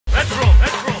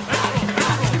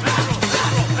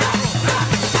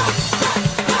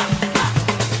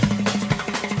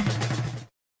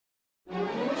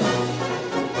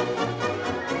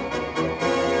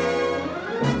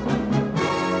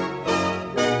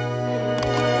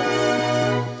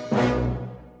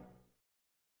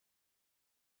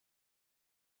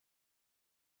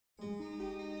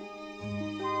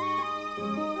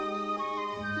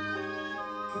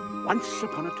Once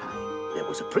upon a time, there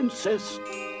was a princess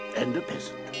and a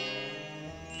peasant.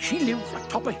 She lived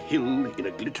atop a hill in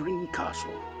a glittering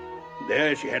castle.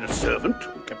 There she had a servant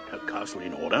who kept her castle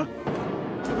in order,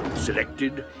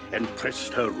 selected and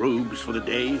pressed her robes for the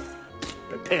day,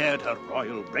 prepared her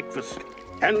royal breakfast,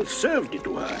 and served it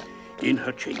to her in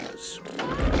her chambers.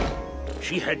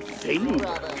 She had fame,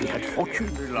 she had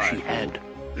fortune, she had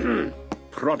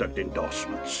product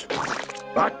endorsements.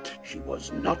 But she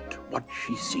was not what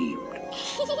she seemed.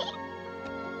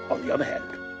 On the other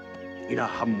hand, in a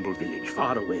humble village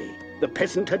far away, the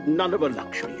peasant had none of her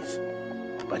luxuries.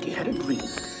 But he had a dream.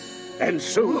 And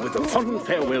so, with a fond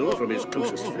farewell from his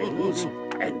closest friends,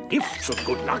 and gifts of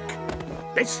good luck,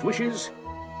 best wishes,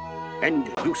 and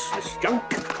useless junk,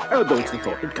 those who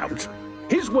thought it counts,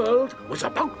 his world was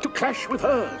about to clash with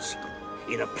hers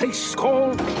in a place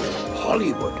called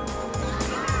Hollywood.